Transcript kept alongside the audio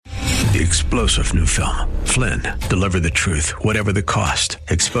the explosive new film, Flynn, Deliver the Truth, Whatever the Cost,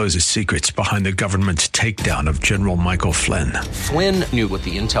 exposes secrets behind the government's takedown of General Michael Flynn. Flynn knew what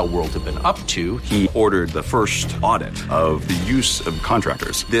the intel world had been up to. He ordered the first audit of the use of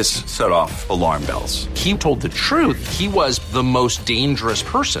contractors. This set off alarm bells. He told the truth. He was the most dangerous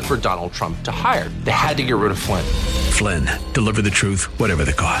person for Donald Trump to hire. They had to get rid of Flynn. Flynn, Deliver the Truth, Whatever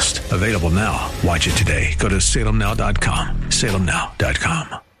the Cost. Available now. Watch it today. Go to salemnow.com.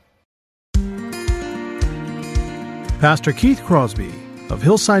 salemnow.com. Pastor Keith Crosby of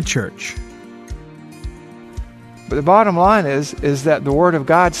Hillside Church. But the bottom line is that the Word of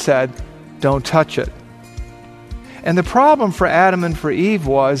God said, don't touch it. And the problem for Adam and for Eve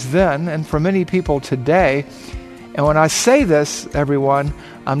was then, and for many people today, and when I say this, everyone,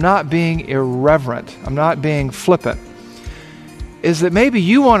 I'm not being irreverent, I'm not being flippant, is that maybe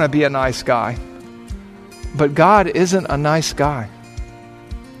you want to be a nice guy, but God isn't a nice guy.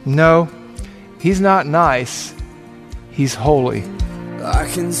 No, He's not nice. He's holy. I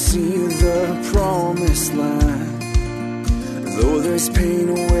can see the promised land, though there's pain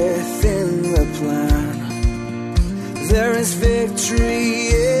within the plan. There is victory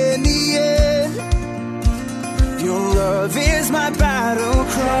in the end. Your love is my battle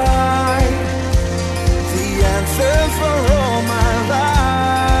cry, the anthem for all my life.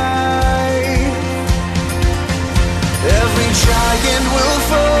 Every giant will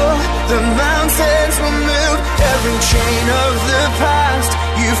fall, the mountains will move, every chain of the past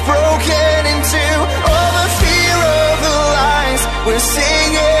you've broken into. All the fear of the lies, we're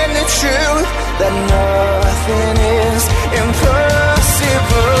singing the truth, that nothing is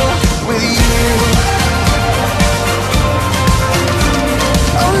impossible with you.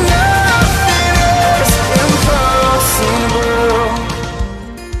 Oh, nothing is impossible.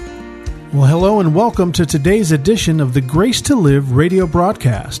 Well, hello and welcome to today's edition of the Grace to Live radio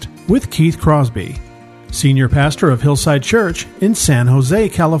broadcast with Keith Crosby, Senior Pastor of Hillside Church in San Jose,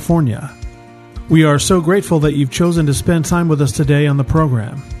 California. We are so grateful that you've chosen to spend time with us today on the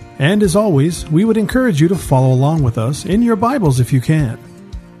program. And as always, we would encourage you to follow along with us in your Bibles if you can.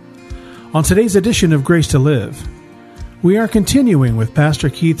 On today's edition of Grace to Live, we are continuing with Pastor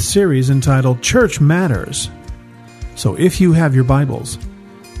Keith's series entitled Church Matters. So if you have your Bibles,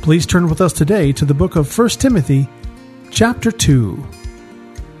 please turn with us today to the book of 1 Timothy, chapter 2.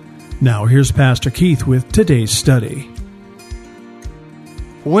 Now here's Pastor Keith with today's study.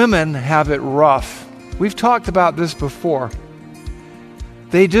 Women have it rough. We've talked about this before.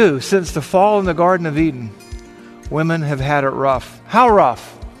 They do. Since the fall in the Garden of Eden, women have had it rough. How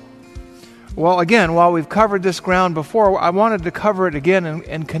rough? Well, again, while we've covered this ground before, I wanted to cover it again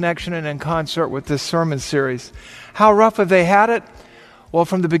in connection and in concert with this sermon series. How rough have they had it? Well,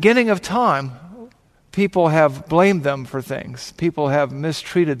 from the beginning of time, people have blamed them for things. People have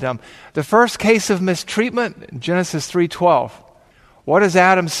mistreated them. The first case of mistreatment, Genesis 3:12. What does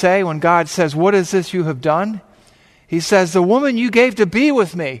Adam say when God says, "What is this you have done?" He says, "The woman you gave to be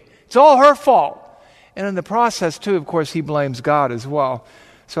with me, it's all her fault." And in the process, too, of course, he blames God as well.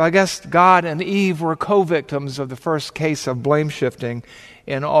 So I guess God and Eve were co-victims of the first case of blame shifting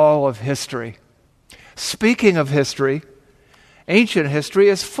in all of history. Speaking of history, ancient history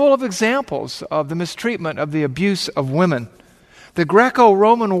is full of examples of the mistreatment, of the abuse of women. The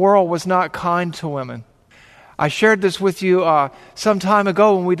Greco-Roman world was not kind to women. I shared this with you some time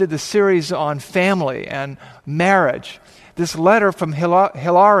ago when we did the series on family and marriage. This letter from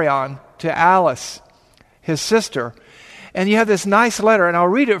Hilarion to Alice, his sister. And you have this nice letter, and I'll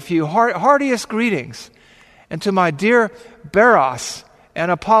read it for you. Heartiest greetings. And to my dear Beros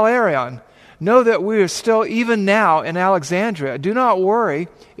and Apollarion, know that we are still even now in Alexandria. Do not worry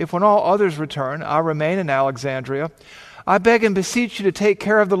if when all others return, I remain in Alexandria. I beg and beseech you to take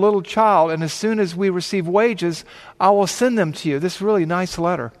care of the little child, and as soon as we receive wages, I will send them to you. This really nice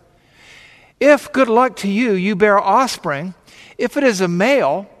letter. If, good luck to you, you bear offspring, if it is a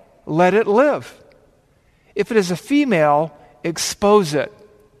male, let it live. If it is a female, expose it.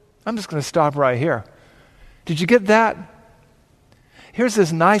 I'm just going to stop right here. Did you get that? Here's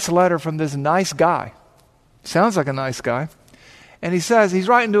this nice letter from this nice guy. Sounds like a nice guy. And he says, he's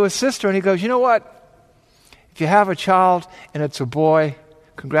writing to his sister, and he goes, you know what? If you have a child and it's a boy,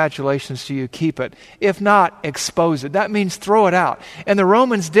 congratulations to you, keep it. If not, expose it. That means throw it out. And the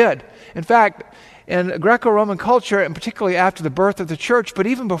Romans did. In fact, in Greco-Roman culture, and particularly after the birth of the church, but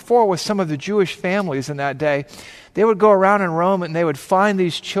even before with some of the Jewish families in that day, they would go around in Rome and they would find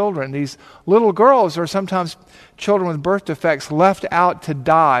these children, these little girls or sometimes children with birth defects left out to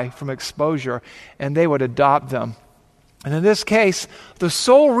die from exposure, and they would adopt them. And in this case, the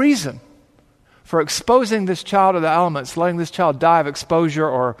sole reason for exposing this child to the elements, letting this child die of exposure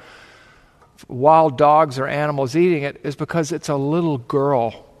or wild dogs or animals eating it is because it's a little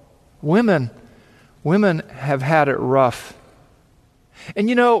girl. Women have had it rough. And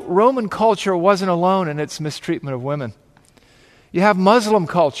you know, Roman culture wasn't alone in its mistreatment of women. You have Muslim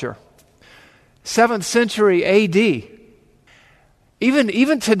culture, 7th century AD.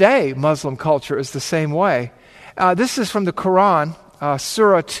 Even today, Muslim culture is the same way. This is from the Quran,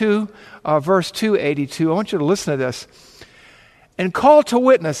 Surah 2, verse 282. I want you to listen to this. And call to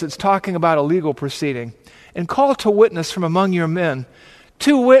witness, it's talking about a legal proceeding, and call to witness from among your men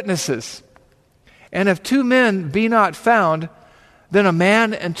 2 witnesses. And if 2 men be not found, then a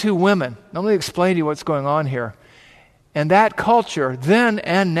man and 2 women. Now, let me explain to you what's going on here. In that culture, then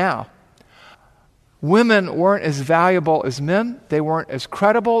and now, women weren't as valuable as men. They weren't as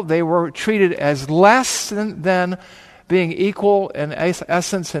credible. They were treated as less than being equal in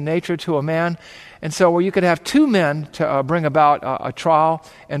essence and nature to a man. And so where you could have 2 men to bring about a trial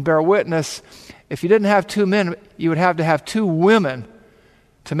and bear witness, if you didn't have 2 men, you would have to have 2 women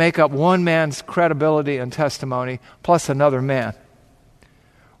to make up one man's credibility and testimony, plus another man.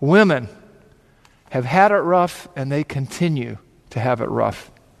 Women have had it rough, and they continue to have it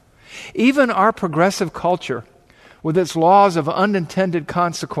rough. Even our progressive culture, with its laws of unintended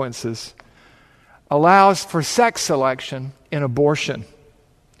consequences, allows for sex selection in abortion.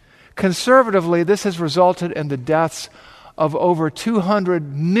 Conservatively, this has resulted in the deaths of over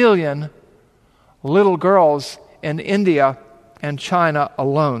 200 million little girls in India and China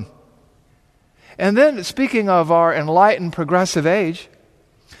alone. And then, speaking of our enlightened progressive age,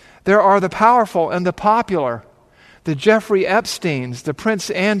 there are the powerful and the popular, the Jeffrey Epsteins, the Prince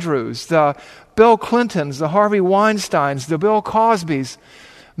Andrews, the Bill Clintons, the Harvey Weinsteins, the Bill Cosbys,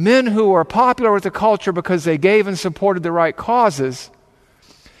 men who were popular with the culture because they gave and supported the right causes,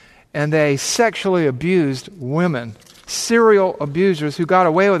 and they sexually abused women, serial abusers who got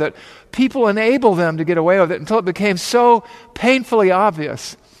away with it. People enable them to get away with it until it became so painfully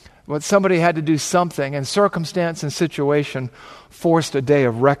obvious that somebody had to do something, and circumstance and situation forced a day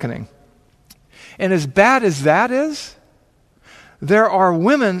of reckoning. And as bad as that is, there are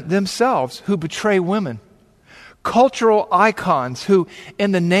women themselves who betray women. Cultural icons who,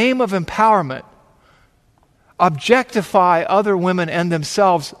 in the name of empowerment, objectify other women and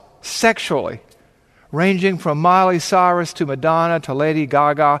themselves sexually, ranging from Miley Cyrus to Madonna to Lady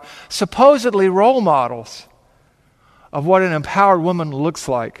Gaga, supposedly role models of what an empowered woman looks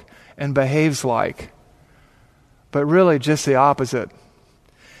like and behaves like, but really just the opposite.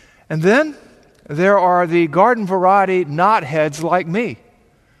 And then there are the garden variety knotheads like me,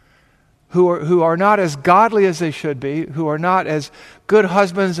 who are not as godly as they should be, who are not as good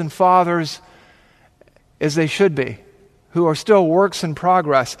husbands and fathers as they should be, who are still works in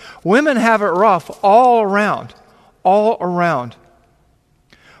progress. Women have it rough all around.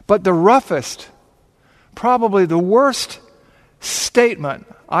 But the roughest, probably the worst statement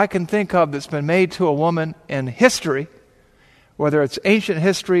I can think of that's been made to a woman in history, whether it's ancient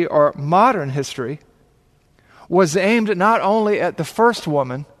history or modern history, was aimed not only at the first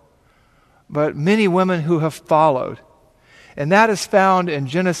woman, but many women who have followed. And that is found in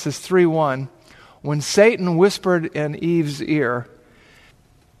Genesis 3:1, when Satan whispered in Eve's ear,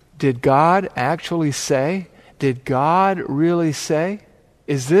 did God actually say? Did God really say?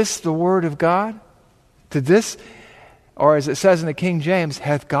 Is this the word of God? Did this, or as it says in the King James,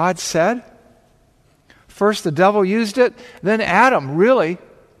 hath God said? First the devil used it, then Adam really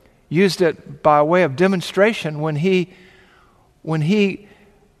used it by way of demonstration when he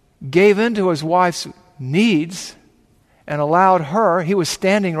gave in to his wife's needs and allowed her, he was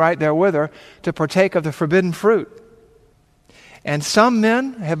standing right there with her, to partake of the forbidden fruit. And some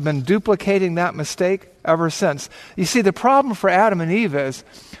men have been duplicating that mistake ever since. You see, the problem for Adam and Eve is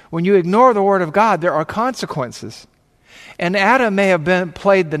when you ignore the Word of God, there are consequences. And Adam may have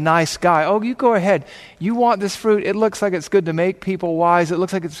played the nice guy. Oh, you go ahead. You want this fruit. It looks like it's good to make people wise. It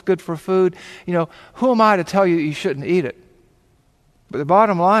looks like it's good for food. You know, who am I to tell you you shouldn't eat it? But the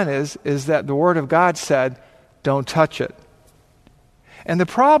bottom line is that the Word of God said, don't touch it. And the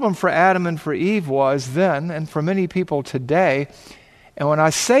problem for Adam and for Eve was then, and for many people today, and when I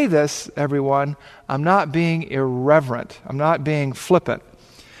say this, everyone, I'm not being irreverent, I'm not being flippant,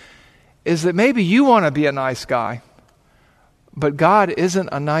 is that maybe you want to be a nice guy, but God isn't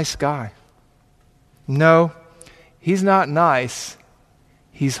a nice guy. No, He's not nice,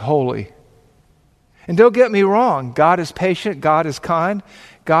 He's holy. And don't get me wrong, God is patient, God is kind,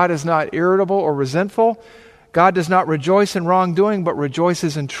 God is not irritable or resentful. God does not rejoice in wrongdoing, but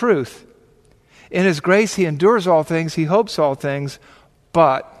rejoices in truth. In His grace, He endures all things, He hopes all things,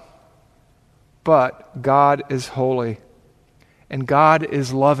 but God is holy. And God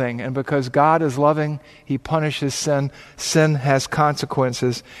is loving. And because God is loving, he punishes sin. Sin has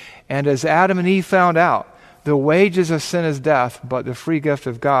consequences. And as Adam and Eve found out, the wages of sin is death, but the free gift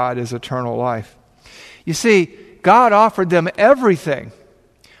of God is eternal life. You see, God offered them everything,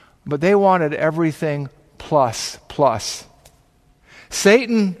 but they wanted everything plus.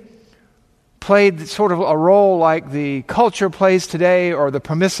 Satan played sort of a role like the culture plays today, or the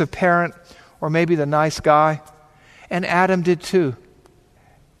permissive parent, or maybe the nice guy. And Adam did too.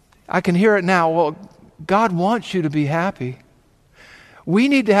 I can hear it now. Well, God wants you to be happy. We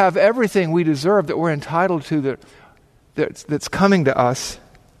need to have everything we deserve that we're entitled to that's coming to us.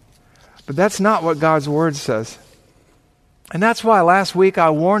 But that's not what God's Word says. And that's why last week I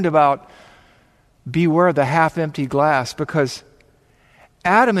warned about beware the half-empty glass, because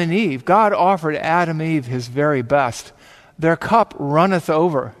Adam and Eve, God offered Adam and Eve his very best. Their cup runneth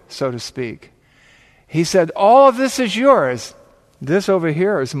over, so to speak. He said, all of this is yours. This over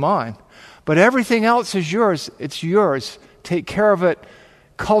here is mine. But everything else is yours. It's yours. Take care of it.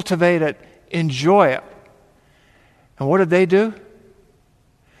 Cultivate it. Enjoy it. And what did they do?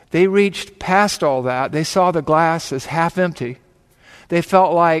 They reached past all that. They saw the glass as half empty. They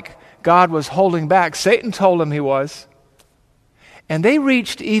felt like God was holding back. Satan told them he was. And they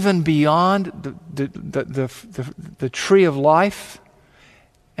reached even beyond the tree of life.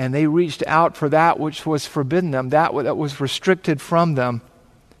 And they reached out for that which was forbidden them, that was restricted from them,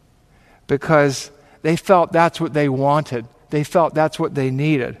 because they felt that's what they wanted. They felt that's what they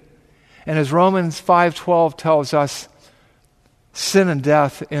needed. And as Romans 5:12 tells us, sin and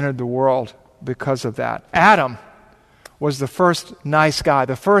death entered the world because of that. Adam was the first nice guy,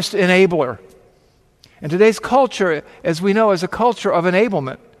 the first enabler. And today's culture, as we know, is a culture of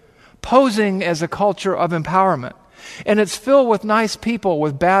enablement, posing as a culture of empowerment. And it's filled with nice people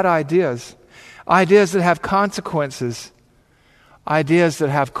with bad ideas, ideas that have consequences, ideas that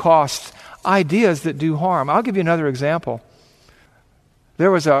have costs, ideas that do harm. I'll give you another example.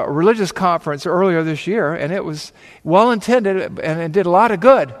 There was a religious conference earlier this year, and it was well-intended, and it did a lot of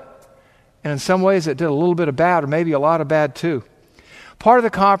good. And in some ways it did a little bit of bad, or maybe a lot of bad too. Part of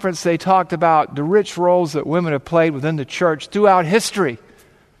the conference, they talked about the rich roles that women have played within the church throughout history.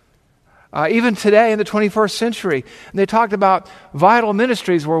 Even today in the 21st century. And they talked about vital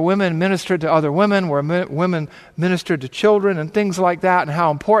ministries where women ministered to other women, where women ministered to children and things like that, and how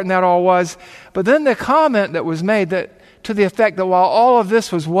important that all was. But then the comment that was made that to the effect that while all of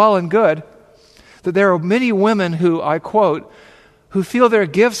this was well and good, that there are many women who, I quote, who feel their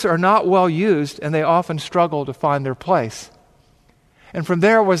gifts are not well used and they often struggle to find their place. And from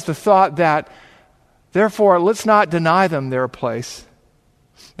there was the thought that, therefore, let's not deny them their place.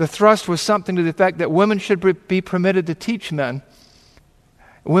 The thrust was something to the effect that women should be permitted to teach men.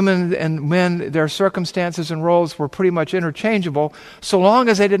 Women and men, their circumstances and roles were pretty much interchangeable, so long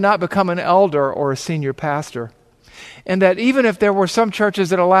as they did not become an elder or a senior pastor. And that even if there were some churches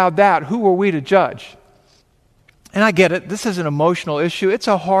that allowed that, who were we to judge? And I get it, this is an emotional issue. It's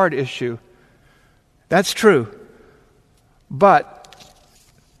a hard issue. That's true. But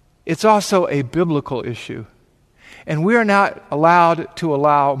it's also a biblical issue. And we are not allowed to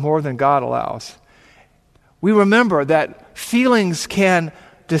allow more than God allows. We remember that feelings can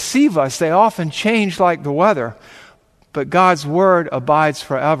deceive us. They often change like the weather. But God's word abides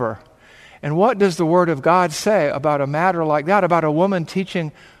forever. And what does the word of God say about a matter like that, about a woman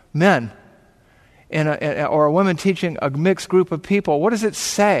teaching men or a woman teaching a mixed group of people? What does it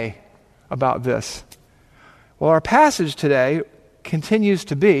say about this? Well, our passage today continues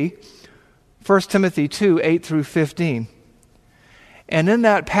to be 1 Timothy 2, 8 through 15. And in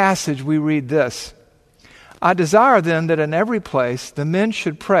that passage we read this: I desire then that in every place the men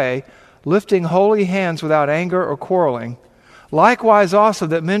should pray, lifting holy hands without anger or quarreling. Likewise also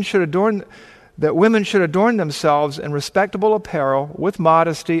that women should adorn themselves in respectable apparel, with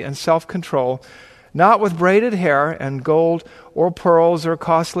modesty and self-control, not with braided hair and gold or pearls or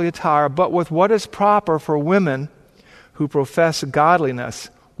costly attire, but with what is proper for women who profess godliness,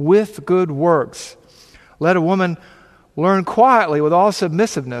 with good works. Let a woman learn quietly with all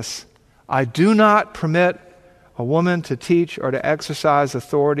submissiveness. I do not permit a woman to teach or to exercise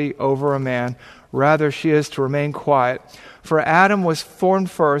authority over a man. Rather, she is to remain quiet. For Adam was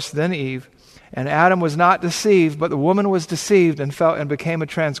formed first, then Eve. And Adam was not deceived, but the woman was deceived and became a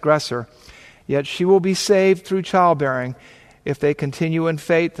transgressor. Yet she will be saved through childbearing if they continue in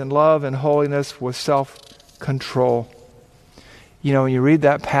faith and love and holiness with self-control. You know, when you read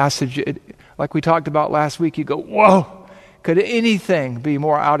that passage, like we talked about last week, you go, whoa, could anything be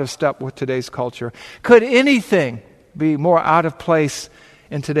more out of step with today's culture? Could anything be more out of place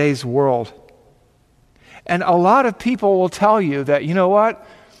in today's world? And a lot of people will tell you that, you know what?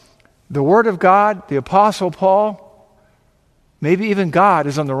 The Word of God, the Apostle Paul, maybe even God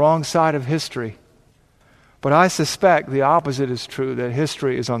is on the wrong side of history. But I suspect the opposite is true, that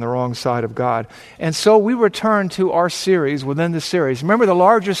history is on the wrong side of God. And so we return to our series within the series. Remember, the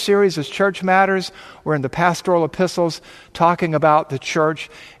larger series is Church Matters. We're in the pastoral epistles talking about the church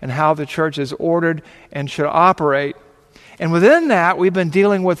and how the church is ordered and should operate. And within that, we've been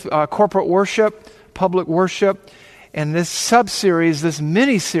dealing with corporate worship, public worship. And this sub-series, this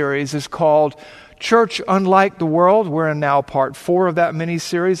mini-series is called Church Unlike the World. We're in now part 4 of that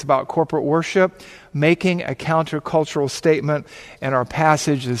mini-series about corporate worship, making a countercultural statement, and our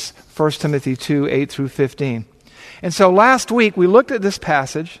passage is 1 Timothy 2, 8 through 15. And so last week we looked at this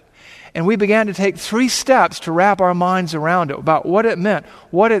passage, and we began to take 3 steps to wrap our minds around it, about what it meant,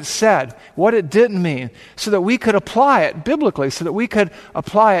 what it said, what it didn't mean, so that we could apply it biblically, so that we could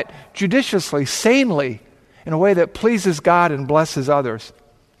apply it judiciously, sanely, in a way that pleases God and blesses others.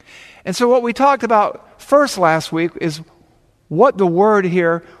 And so what we talked about first last week is what the word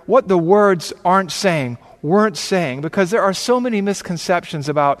here, what the words weren't saying, because there are so many misconceptions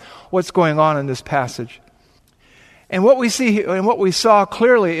about what's going on in this passage. And what we see and what we saw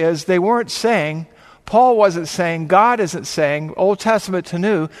clearly is they weren't saying, Paul wasn't saying, God isn't saying, Old Testament to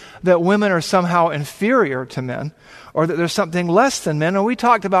New, that women are somehow inferior to men, or that there's something less than men. And we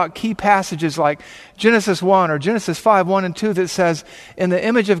talked about key passages like Genesis 1 or Genesis 5, 1 and 2 that says, in the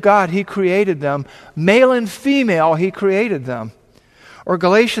image of God he created them, male and female he created them. Or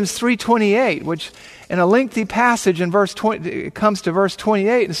Galatians 3:28, which in a lengthy passage in verse 20, it comes to verse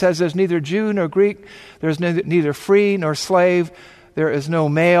 28 and says, there's neither Jew nor Greek, there's neither free nor slave, there is no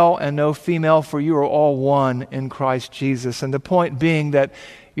male and no female, for you are all one in Christ Jesus. And the point being that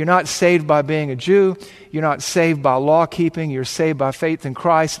you're not saved by being a Jew. You're not saved by law keeping. You're saved by faith in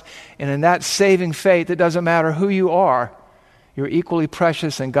Christ. And in that saving faith, it doesn't matter who you are. You're equally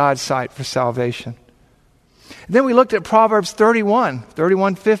precious in God's sight for salvation. Then we looked at Proverbs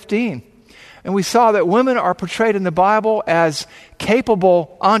 31:15. And we saw that women are portrayed in the Bible as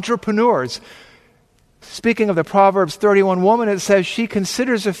capable entrepreneurs. Speaking of the Proverbs 31 woman, it says, she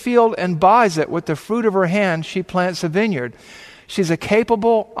considers a field and buys it. With the fruit of her hand, she plants a vineyard. She's a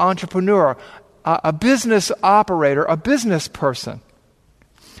capable entrepreneur, a business operator, a business person.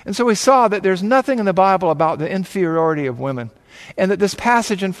 And so we saw that there's nothing in the Bible about the inferiority of women, and that this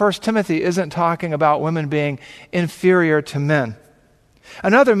passage in 1 Timothy isn't talking about women being inferior to men.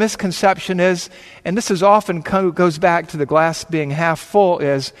 Another misconception is, and this is often goes back to the glass being half full,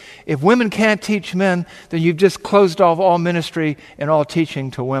 is if women can't teach men, then you've just closed off all ministry and all teaching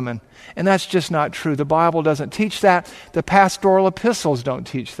to women. And that's just not true. The Bible doesn't teach that. The pastoral epistles don't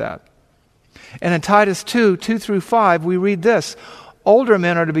teach that. And in Titus 2, 2 through 5, we read this: older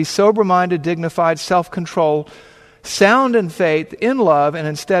men are to be sober-minded, dignified, self-controlled, sound in faith, in love, and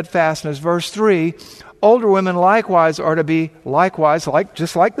in steadfastness. Verse 3, older women likewise are to be,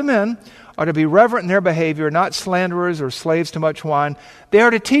 just like the men, are to be reverent in their behavior, not slanderers or slaves to much wine. They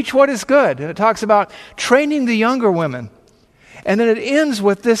are to teach what is good. And it talks about training the younger women. And then it ends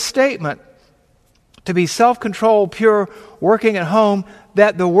with this statement: to be self-controlled, pure, working at home,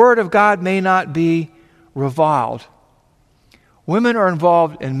 that the word of God may not be reviled. Women are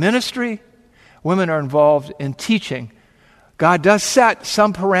involved in ministry. Women are involved in teaching. God does set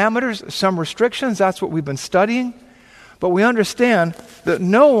some parameters, some restrictions. That's what we've been studying. But we understand that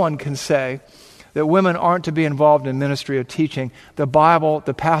no one can say that women aren't to be involved in ministry or teaching. The Bible,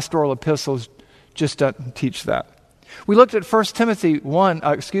 the pastoral epistles, just doesn't teach that. We looked at 1 Timothy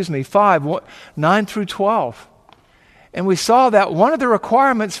 5, 9 through 12. And we saw that one of the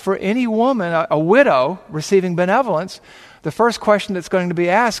requirements for any woman, a widow, receiving benevolence, the first question that's going to be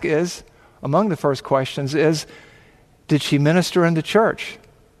asked is, among the first questions is, did she minister in the church?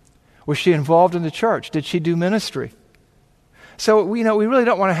 Was she involved in the church? Did she do ministry? So, we really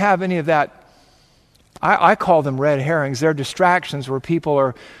don't want to have any of that. I call them red herrings. They're distractions where people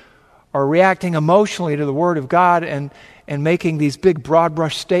are reacting emotionally to the Word of God and making these big broad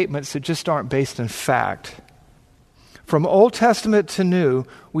brush statements that just aren't based in fact. From Old Testament to New,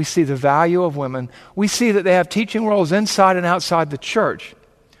 we see the value of women. We see that they have teaching roles inside and outside the church.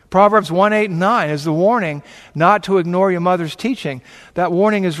 Proverbs 1, 8, and 9 is the warning not to ignore your mother's teaching. That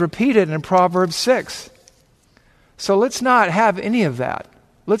warning is repeated in Proverbs 6. So let's not have any of that.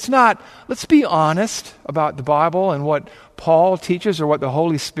 Let's be honest about the Bible and what Paul teaches, or what the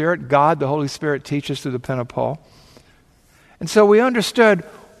Holy Spirit, God, the Holy Spirit, teaches through the pen of Paul. And so we understood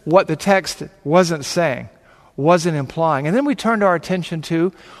what the text wasn't saying, wasn't implying. And then we turned our attention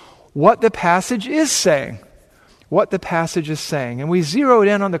to what the passage is saying. What the passage is saying. And we zeroed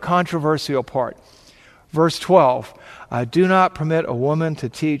in on the controversial part. Verse 12, I do not permit a woman to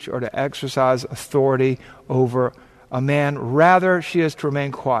teach or to exercise authority over a man. Rather, she is to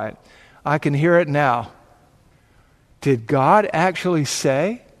remain quiet. I can hear it now. Did God actually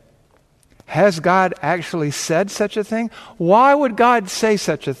say? Has God actually said such a thing? Why would God say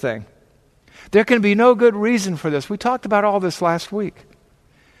such a thing? There can be no good reason for this. We talked about all this last week.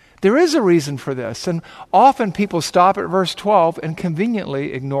 There is a reason for this, and often people stop at verse 12 and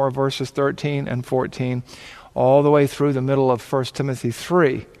conveniently ignore verses 13 and 14 all the way through the middle of 1 Timothy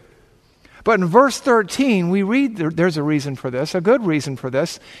 3. But in verse 13, we read there's a reason for this, a good reason for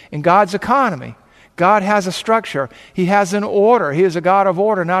this, in God's economy. God has a structure. He has an order. He is a God of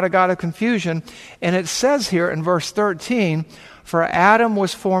order, not a God of confusion. And it says here in verse 13, for Adam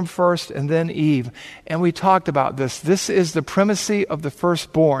was formed first and then Eve. And we talked about this. This is the primacy of the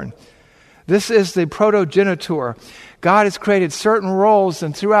firstborn. This is the protogenitor. God has created certain roles,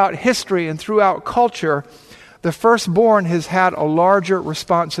 and throughout history and throughout culture, the firstborn has had a larger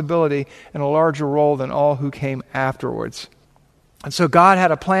responsibility and a larger role than all who came afterwards. And so God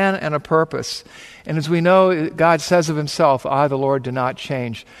had a plan and a purpose. And as we know, God says of himself, I, the Lord, do not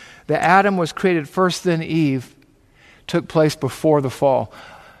change. The Adam was created first, then Eve took place before the fall.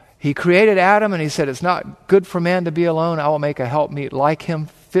 He created Adam and he said, it's not good for man to be alone. I will make a helpmeet like him,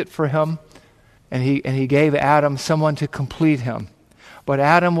 fit for him. And he gave Adam someone to complete him. But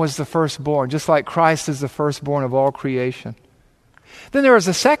Adam was the firstborn, just like Christ is the firstborn of all creation. Then there is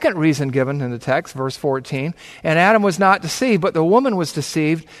a second reason given in the text, verse 14. And Adam was not deceived, but the woman was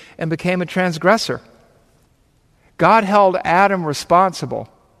deceived and became a transgressor. God held Adam responsible.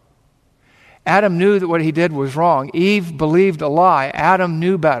 Adam knew that what he did was wrong. Eve believed a lie. Adam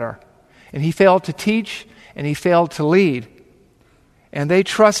knew better. And he failed to teach and he failed to lead. And they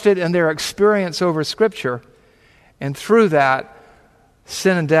trusted in their experience over Scripture. And through that,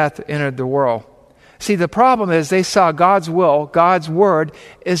 sin and death entered the world. See, the problem is they saw God's will, God's word,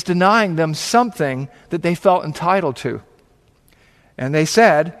 is denying them something that they felt entitled to. And they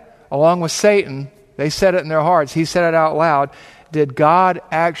said, along with Satan, they said it in their hearts. He said it out loud. Did God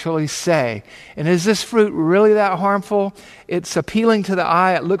actually say? And is this fruit really that harmful? It's appealing to the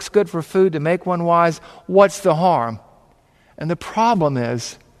eye. It looks good for food to make one wise. What's the harm? And the problem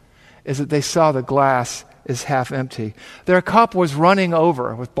is that they saw the glass is half empty. Their cup was running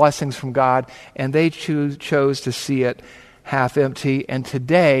over with blessings from God, and they chose to see it half empty. And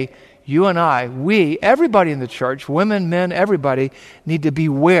today, you and I, everybody in the church, women, men, everybody, need to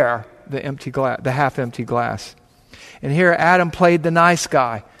beware the half empty glass. And here Adam played the nice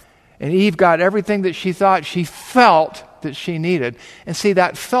guy, and Eve got everything that she thought she felt that she needed. And see,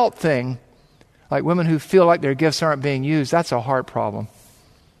 that felt thing, like women who feel like their gifts aren't being used, that's a heart problem.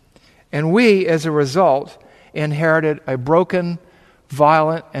 And we, as a result, inherited a broken,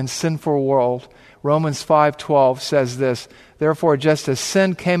 violent, and sinful world. Romans 5:12 says this, therefore, just as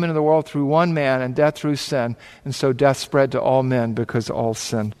sin came into the world through one man and death through sin, and so death spread to all men because all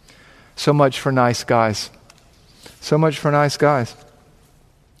sinned. So much for nice guys. So much for nice guys.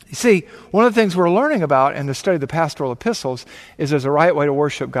 You see, one of the things we're learning about in the study of the pastoral epistles is there's a right way to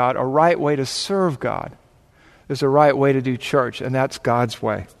worship God, a right way to serve God. There's a right way to do church, and that's God's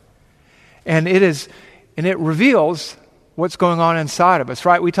way. And it reveals what's going on inside of us,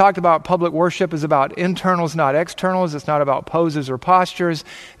 right? We talked about public worship is about internals, not externals. It's not about poses or postures.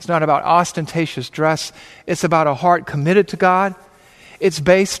 It's not about ostentatious dress. It's about a heart committed to God.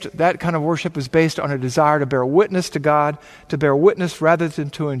 That kind of worship is based on a desire to bear witness to God, to bear witness rather than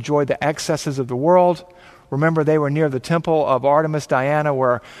to enjoy the excesses of the world. Remember, they were near the temple of Artemis Diana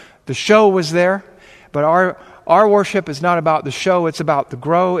where the show was there. But our worship is not about the show, it's about the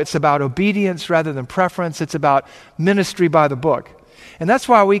grow, it's about obedience rather than preference, it's about ministry by the book. And that's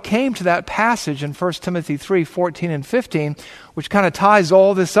why we came to that passage in 1 Timothy 3:14 and 15, which kind of ties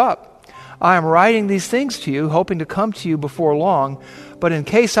all this up. I am writing these things to you, hoping to come to you before long, but in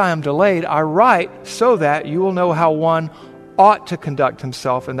case I am delayed, I write so that you will know how one ought to conduct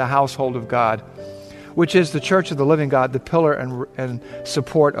himself in the household of God, which is the church of the living God, the pillar and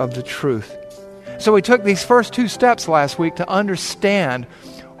support of the truth. So we took these first two steps last week to understand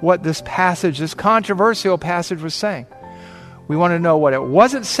what this passage, this controversial passage was saying. We wanted to know what it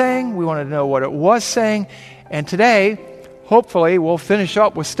wasn't saying. We wanted to know what it was saying. And today, hopefully, we'll finish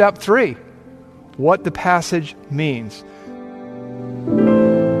up with step 3, what the passage means.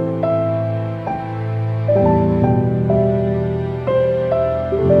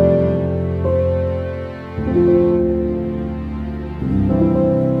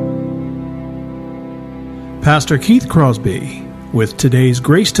 Pastor Keith Crosby with today's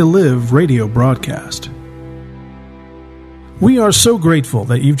Grace to Live radio broadcast. We are so grateful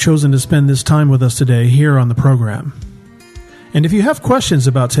that you've chosen to spend this time with us today here on the program. And if you have questions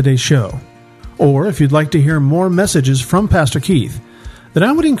about today's show, or if you'd like to hear more messages from Pastor Keith, then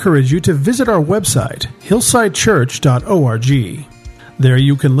I would encourage you to visit our website, hillsidechurch.org. There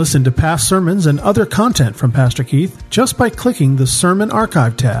you can listen to past sermons and other content from Pastor Keith just by clicking the Sermon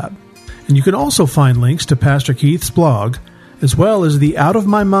Archive tab. And you can also find links to Pastor Keith's blog, as well as the Out of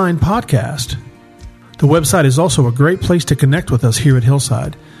My Mind podcast. The website is also a great place to connect with us here at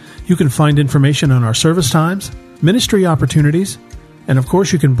Hillside. You can find information on our service times, ministry opportunities, and of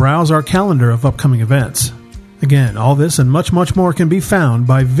course you can browse our calendar of upcoming events. Again, all this and much, much more can be found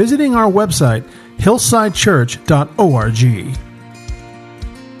by visiting our website, hillsidechurch.org.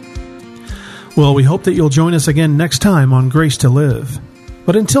 Well, we hope that you'll join us again next time on Grace to Live.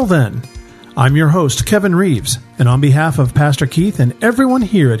 But until then, I'm your host, Kevin Reeves, and on behalf of Pastor Keith and everyone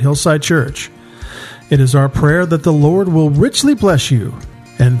here at Hillside Church, it is our prayer that the Lord will richly bless you,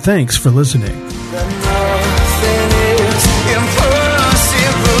 and thanks for listening. Nothing is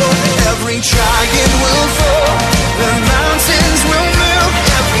impossible. Every giant will fall. The mountains will move.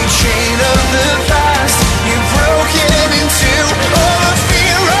 Every chain of the past you've broken into. All the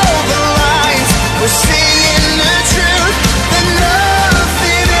fear, all the lies. We're seeing the truth. That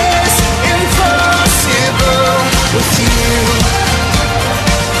nothing is impossible with you.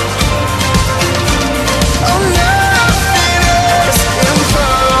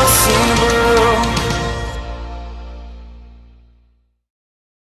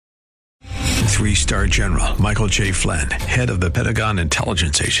 Three-star General Michael J. Flynn, head of the Pentagon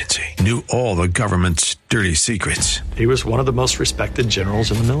Intelligence Agency, knew all the government's dirty secrets. He was one of the most respected generals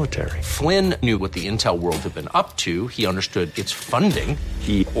in the military. Flynn knew what the intel world had been up to. He understood its funding.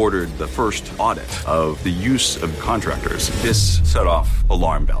 He ordered the first audit of the use of contractors. This set off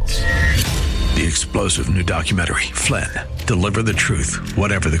alarm bells. The explosive new documentary, Flynn, Deliver the Truth,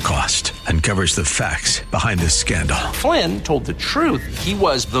 Whatever the Cost, uncovers the facts behind this scandal. Flynn told the truth. He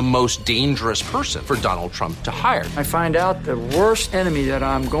was the most dangerous person for Donald Trump to hire. I find out the worst enemy that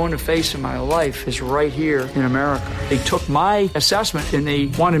I'm going to face in my life is right here in America. They took my assessment and they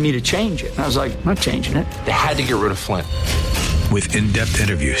wanted me to change it. And I was like, I'm not changing it. They had to get rid of Flynn. With in-depth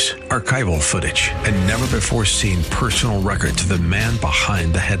interviews, archival footage, and never-before-seen personal records of the man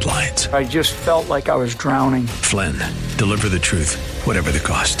behind the headlines. I just felt like I was drowning. Flynn, Deliver the Truth, Whatever the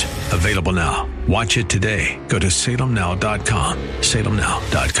Cost. Available now. Watch it today. Go to salemnow.com.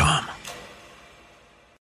 salemnow.com.